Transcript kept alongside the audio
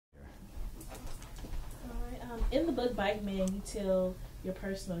In the book Bikeman, you tell your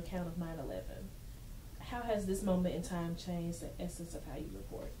personal account of 9/11. How has this moment in time changed the essence of how you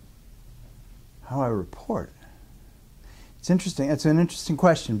report? How I report? It's interesting. It's an interesting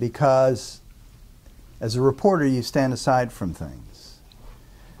question because as a reporter, you stand aside from things.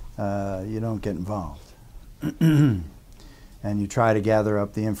 You don't get involved. And you try to gather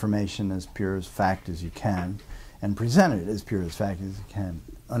up the information as pure as fact as you can and present it as pure as fact as you can,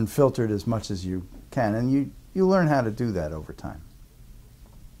 unfiltered as much as you can. And you learn how to do that over time.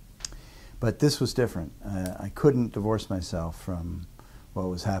 But this was different. I couldn't divorce myself from what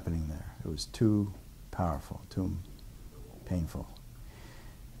was happening there. It was too powerful, too painful.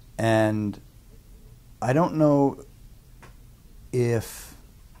 And I don't know if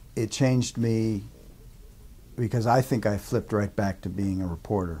it changed me, because I think I flipped right back to being a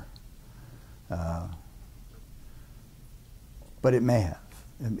reporter. But it may have.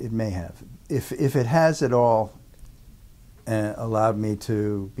 It may have. If it has at all allowed me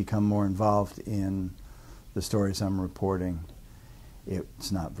to become more involved in the stories I'm reporting,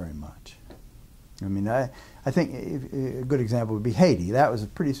 it's not very much. I mean, I think a good example would be Haiti. That was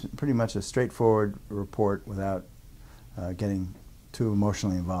pretty much a straightforward report without getting too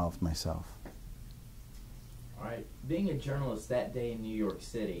emotionally involved myself. All right. Being a journalist that day in New York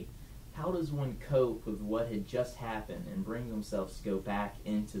City, how does one cope with what had just happened and bring themselves to go back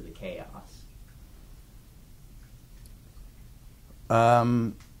into the chaos?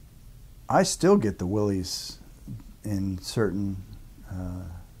 I still get the willies in certain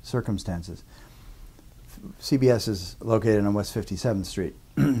circumstances. CBS is located on West 57th Street,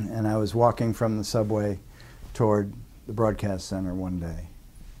 and I was walking from the subway toward the broadcast center one day,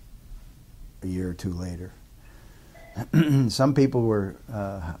 a year or two later. Some people were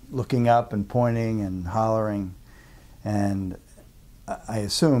looking up and pointing and hollering, and I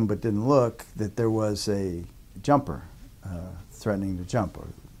assumed, but didn't look, that there was a jumper threatening to jump, or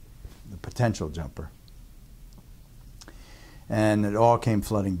the potential jumper. And it all came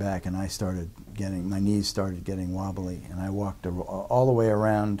flooding back, and my knees started getting wobbly, and I walked all the way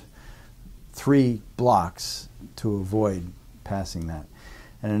around 3 blocks to avoid passing that.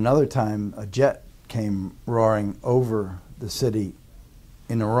 And another time, a jet came roaring over the city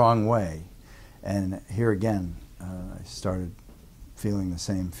in the wrong way, and here again, I started feeling the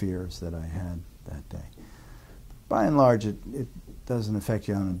same fears that I had that day. By and large, it doesn't affect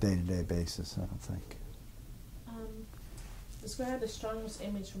you on a day-to-day basis, I don't think. Describe the strongest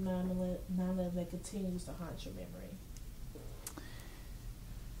image from 9/11 that continues to haunt your memory.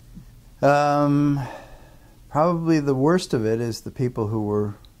 Probably the worst of it is the people who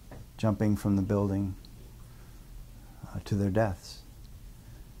were jumping from the building to their deaths.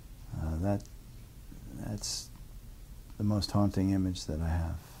 That's the most haunting image that I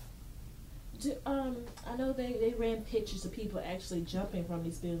have. I know they ran pictures of people actually jumping from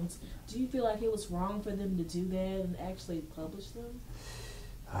these buildings. Do you feel like it was wrong for them to do that and actually publish them?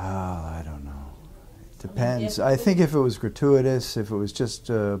 I don't know. It depends. I think if it was gratuitous, if it was just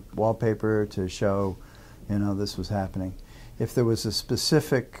wallpaper to show, this was happening. If there was a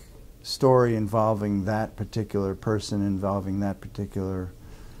specific story involving that particular person, involving that particular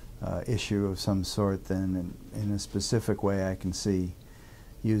issue of some sort, then in a specific way I can see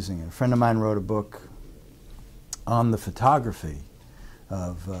using it. A friend of mine wrote a book on the photography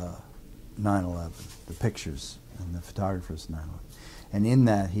of 9/11, the pictures and the photographers of 9/11. And in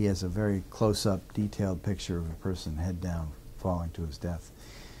that he has a very close-up, detailed picture of a person head down falling to his death.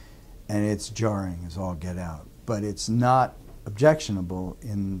 And it's jarring as all get out. But it's not objectionable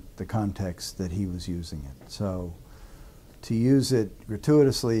in the context that he was using it. So to use it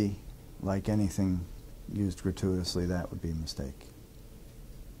gratuitously, like anything used gratuitously, that would be a mistake.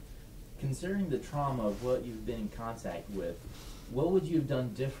 Considering the trauma of what you've been in contact with, what would you have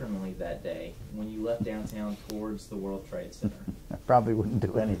done differently that day when you left downtown towards the World Trade Center? I probably wouldn't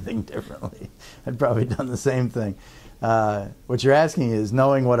do anything differently. I'd probably done the same thing. What you're asking is,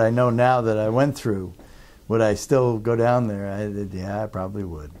 knowing what I know now that I went through, would I still go down there? I probably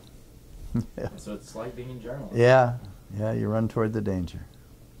would. Yeah. So it's like being a journalist. Yeah, you run toward the danger.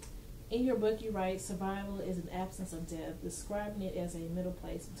 In your book, you write, survival is an absence of death, describing it as a middle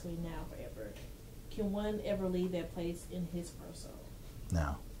place between now and forever. Can one ever leave that place in his or her soul?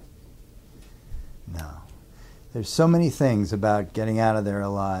 No. There's so many things about getting out of there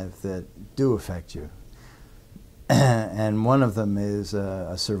alive that do affect you. And one of them is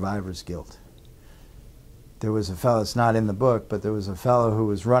a survivor's guilt. There was a fellow, it's not in the book, but there was a fellow who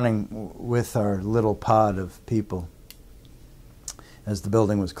was running with our little pod of people as the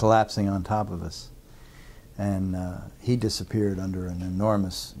building was collapsing on top of us. And he disappeared under an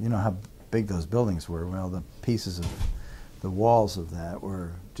enormous, you know how big those buildings were. Well, the pieces of the walls of that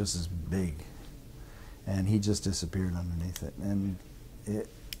were just as big, and he just disappeared underneath it. And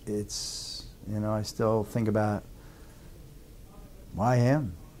it's, you know, I still think about, why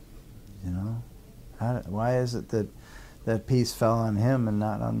him? You know, why is it that that piece fell on him and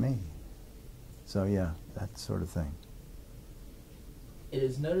not on me? So yeah, that sort of thing. It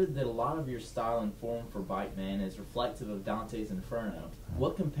is noted that a lot of your style and form for Bikeman is reflective of Dante's Inferno.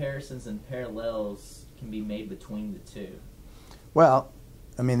 What comparisons and parallels can be made between the two? Well,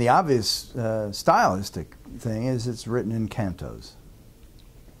 I mean, the obvious stylistic thing is it's written in cantos,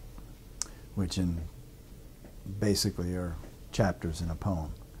 which basically are chapters in a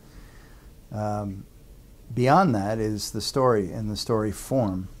poem. Beyond that is the story and the story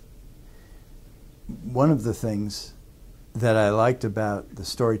form. One of the things that I liked about the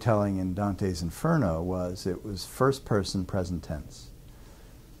storytelling in Dante's Inferno was it was first-person present tense.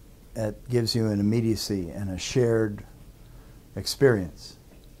 It gives you an immediacy and a shared experience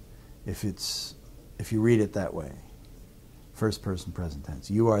if you read it that way. First-person present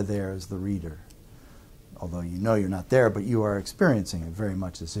tense. You are there as the reader, although you know you're not there, but you are experiencing it very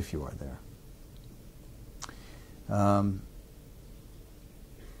much as if you are there.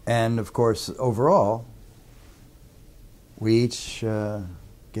 And of course, overall, we each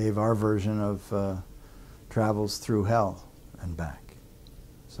gave our version of travels through hell and back.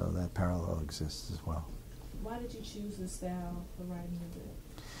 So that parallel exists as well. Why did you choose this style for writing your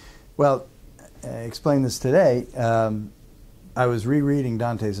book? Well, I explained this today. I was rereading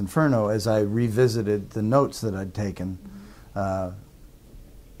Dante's Inferno as I revisited the notes that I'd taken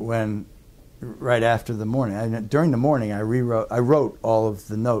right after the morning. During the morning, I wrote all of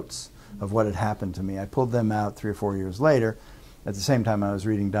the notes of what had happened to me. I pulled them out 3 or 4 years later. At the same time, I was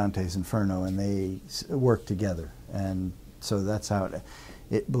reading Dante's Inferno, and they worked together. And so that's how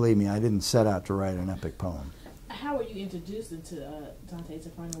believe me, I didn't set out to write an epic poem. How were you introduced into Dante's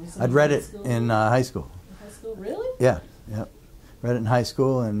Inferno? I'd read it in high school. In high school? Really? Yeah, yep. Read it in high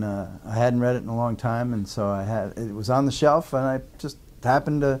school, and I hadn't read it in a long time, and so it was on the shelf, and I just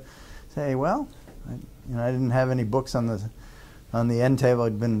happened to say, well, I didn't have any books on the end table.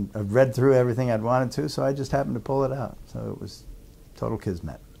 I'd read through everything I'd wanted to, so I just happened to pull it out. So it was total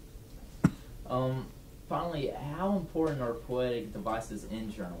kismet. Finally, how important are poetic devices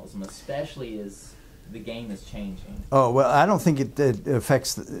in journalism, especially as the game is changing? Oh, well, I don't think it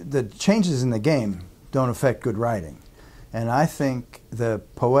affects the changes in the game don't affect good writing. And I think the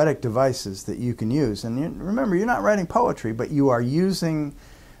poetic devices that you can use, and remember, you're not writing poetry, but you are using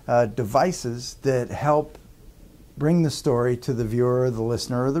devices that help bring the story to the viewer, the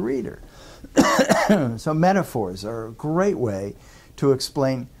listener, or the reader. So metaphors are a great way to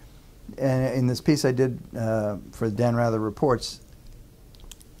explain. In this piece I did for Dan Rather Reports,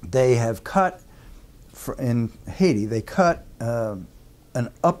 they have cut, in Haiti, they cut an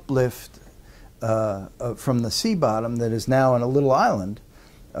uplift from the sea bottom that is now on a little island,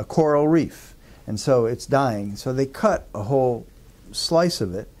 a coral reef. And so it's dying. So they cut a whole slice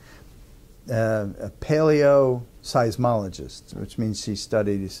of it. A paleoseismologist, which means she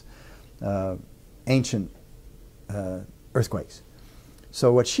studies ancient earthquakes.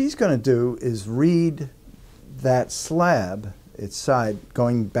 So what she's going to do is read that slab, its side,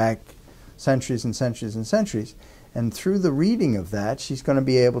 going back centuries and centuries and centuries, and through the reading of that, she's going to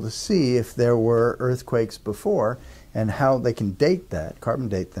be able to see if there were earthquakes before and how they can date that, carbon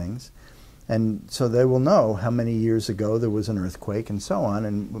date things. And so they will know how many years ago there was an earthquake and so on,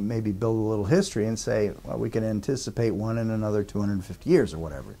 and maybe build a little history and say, well, we can anticipate one in another 250 years or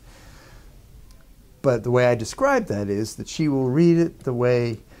whatever. But the way I describe that is that she will read it the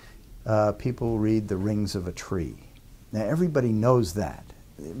way people read the rings of a tree. Now, everybody knows that.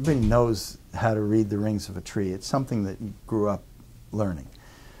 Everybody knows how to read the rings of a tree. It's something that you grew up learning.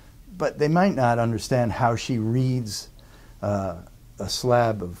 But they might not understand how she reads a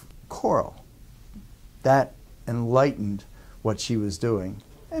slab of coral. That enlightened what she was doing.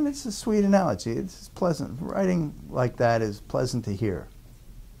 And it's a sweet analogy. It's pleasant. Writing like that is pleasant to hear,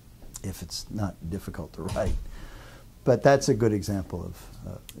 if it's not difficult to write. But that's a good example of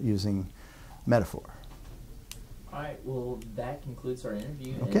using metaphor. All right, well, that concludes our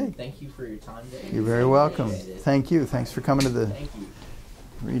interview. Okay. And thank you for your time today. You're very welcome. Thank you. Thanks for coming to the Thank you.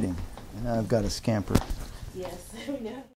 reading. And I've got to scamper. Yes, we know.